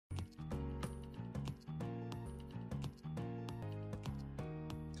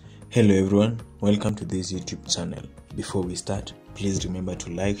Hello everyone, welcome to this YouTube channel. Before we start, please remember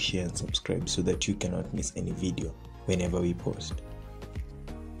to like, share and subscribe so that you cannot miss any video whenever we post.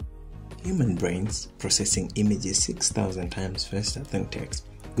 Human brains processing images 6,000 times faster than text.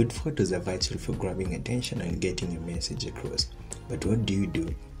 Good photos are vital for grabbing attention and getting a message across. But what do you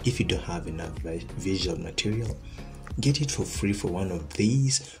do if you don't have enough visual material? Get it for free for one of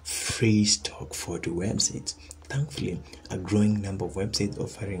these free stock photo websites. Thankfully, a growing number of websites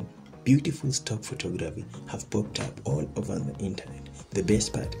offering beautiful stock photography have popped up all over the internet. The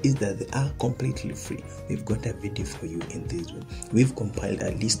best part is that they are completely free. We've got a video for you in this one. We've compiled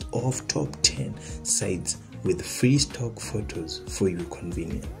a list of top 10 sites with free stock photos for your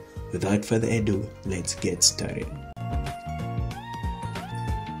convenience. Without further ado, let's get started.